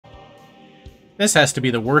This has to be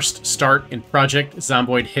the worst start in Project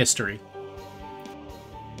Zomboid history.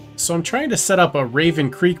 So I'm trying to set up a Raven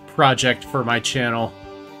Creek project for my channel.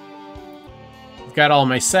 I've got all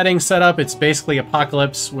my settings set up. It's basically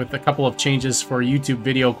Apocalypse with a couple of changes for YouTube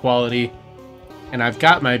video quality. And I've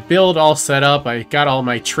got my build all set up. I got all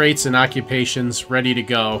my traits and occupations ready to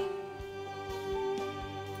go.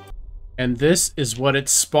 And this is what it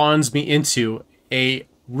spawns me into. A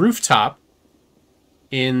rooftop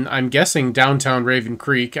in, I'm guessing, downtown Raven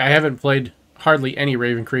Creek. I haven't played hardly any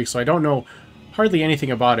Raven Creek, so I don't know hardly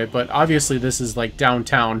anything about it, but obviously this is like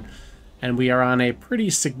downtown, and we are on a pretty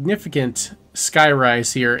significant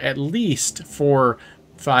skyrise here, at least 4-5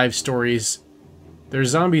 stories. There's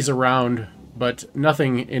zombies around, but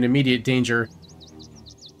nothing in immediate danger.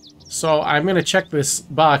 So I'm going to check this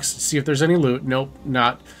box to see if there's any loot. Nope,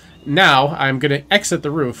 not. Now I'm going to exit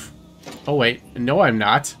the roof. Oh wait, no I'm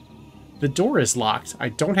not. The door is locked. I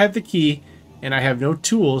don't have the key, and I have no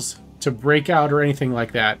tools to break out or anything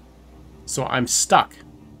like that. So I'm stuck.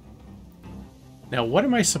 Now, what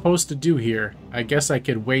am I supposed to do here? I guess I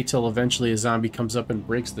could wait till eventually a zombie comes up and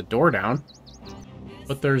breaks the door down.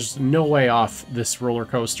 But there's no way off this roller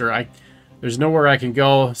coaster. There's nowhere I can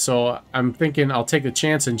go, so I'm thinking I'll take a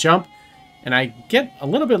chance and jump. And I get a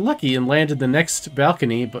little bit lucky and land in the next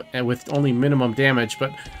balcony, but with only minimum damage.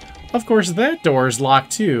 But, of course, that door is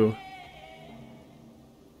locked too.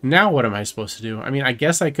 Now what am I supposed to do? I mean, I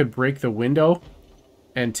guess I could break the window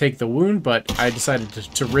and take the wound, but I decided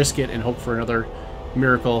to risk it and hope for another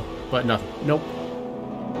miracle, but nothing. Nope.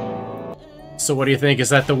 So what do you think? Is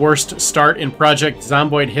that the worst start in Project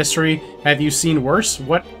Zomboid history? Have you seen worse?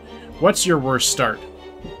 What's your worst start?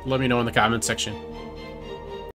 Let me know in the comment section.